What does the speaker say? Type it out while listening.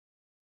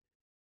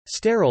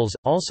Sterols,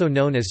 also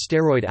known as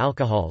steroid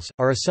alcohols,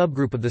 are a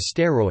subgroup of the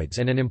steroids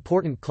and an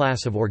important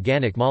class of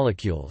organic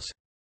molecules.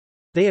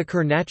 They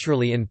occur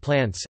naturally in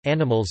plants,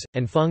 animals,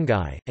 and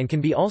fungi, and can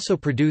be also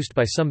produced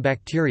by some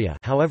bacteria,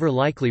 however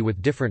likely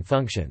with different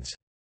functions.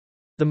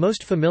 The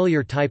most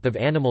familiar type of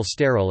animal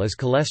sterol is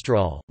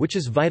cholesterol, which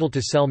is vital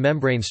to cell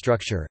membrane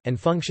structure, and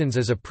functions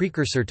as a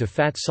precursor to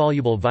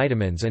fat-soluble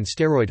vitamins and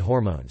steroid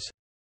hormones.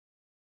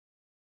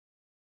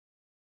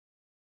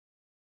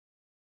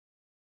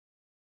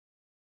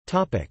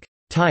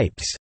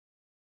 Types.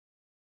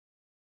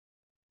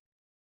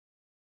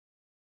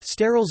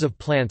 Sterols of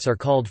plants are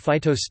called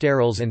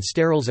phytosterols and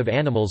sterols of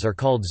animals are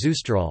called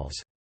zoosterols.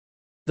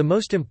 The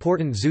most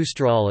important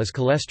zoosterol is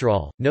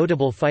cholesterol.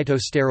 Notable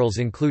phytosterols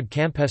include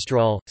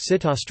campesterol,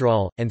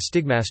 sitosterol, and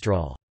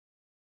stigmasterol.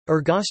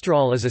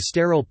 Ergosterol is a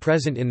sterol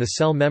present in the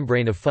cell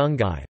membrane of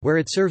fungi, where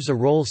it serves a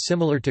role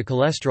similar to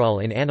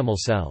cholesterol in animal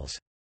cells.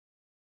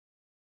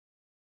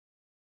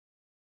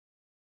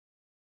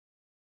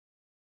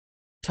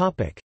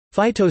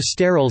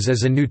 Phytosterols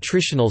as a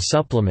nutritional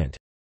supplement.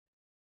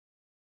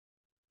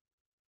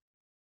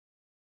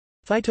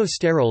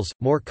 Phytosterols,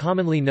 more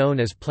commonly known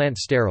as plant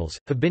sterols,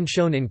 have been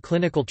shown in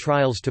clinical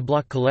trials to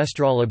block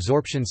cholesterol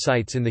absorption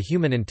sites in the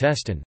human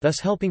intestine, thus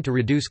helping to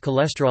reduce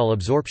cholesterol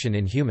absorption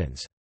in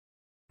humans.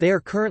 They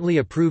are currently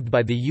approved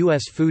by the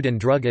U.S. Food and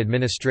Drug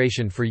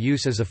Administration for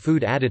use as a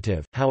food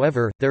additive,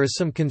 however, there is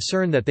some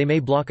concern that they may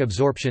block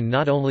absorption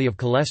not only of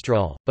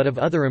cholesterol, but of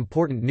other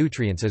important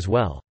nutrients as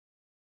well.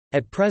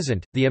 At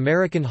present, the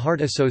American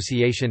Heart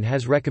Association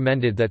has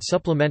recommended that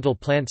supplemental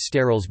plant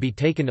sterols be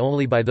taken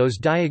only by those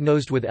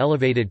diagnosed with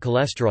elevated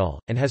cholesterol,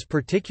 and has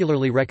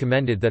particularly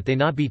recommended that they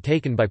not be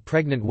taken by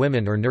pregnant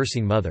women or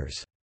nursing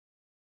mothers.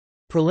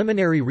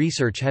 Preliminary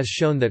research has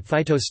shown that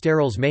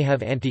phytosterols may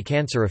have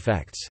anti-cancer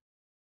effects.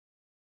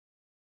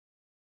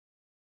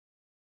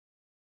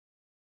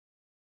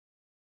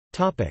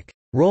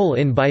 Role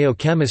in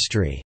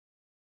biochemistry.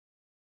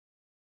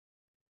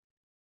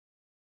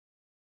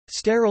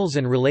 Sterols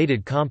and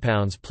related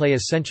compounds play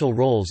essential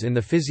roles in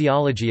the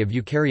physiology of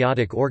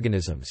eukaryotic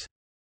organisms.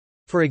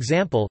 For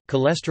example,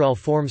 cholesterol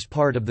forms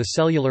part of the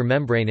cellular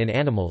membrane in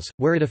animals,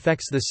 where it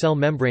affects the cell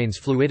membrane's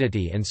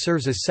fluidity and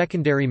serves as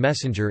secondary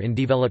messenger in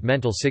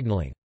developmental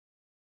signaling.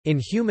 In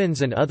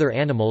humans and other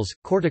animals,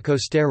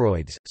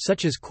 corticosteroids,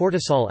 such as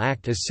cortisol,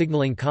 act as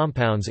signaling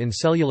compounds in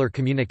cellular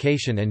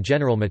communication and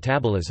general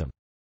metabolism.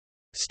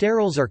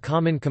 Sterols are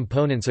common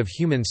components of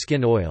human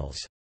skin oils.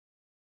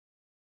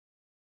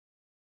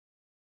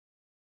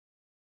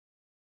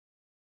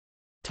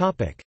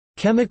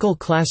 Chemical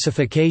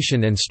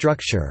classification and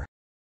structure.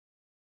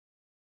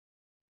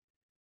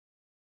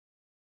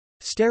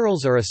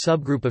 Sterols are a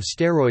subgroup of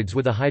steroids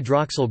with a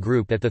hydroxyl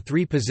group at the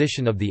 3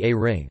 position of the A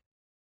ring.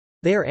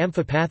 They are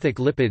amphipathic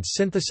lipids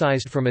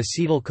synthesized from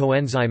acetyl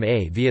coenzyme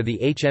A via the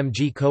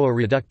HMG-CoA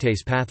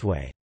reductase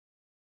pathway.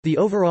 The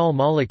overall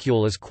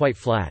molecule is quite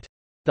flat.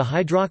 The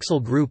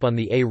hydroxyl group on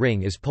the A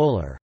ring is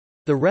polar.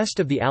 The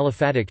rest of the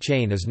aliphatic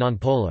chain is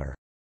nonpolar.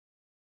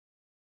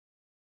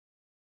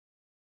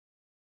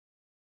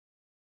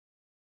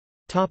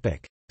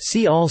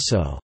 See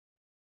also: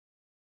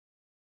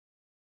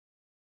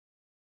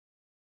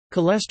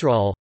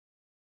 cholesterol,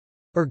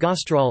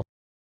 ergosterol,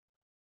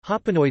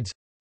 hopanoids,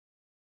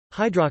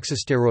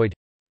 hydroxysteroid,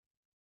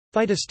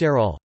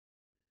 phytosterol,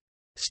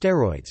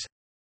 steroids.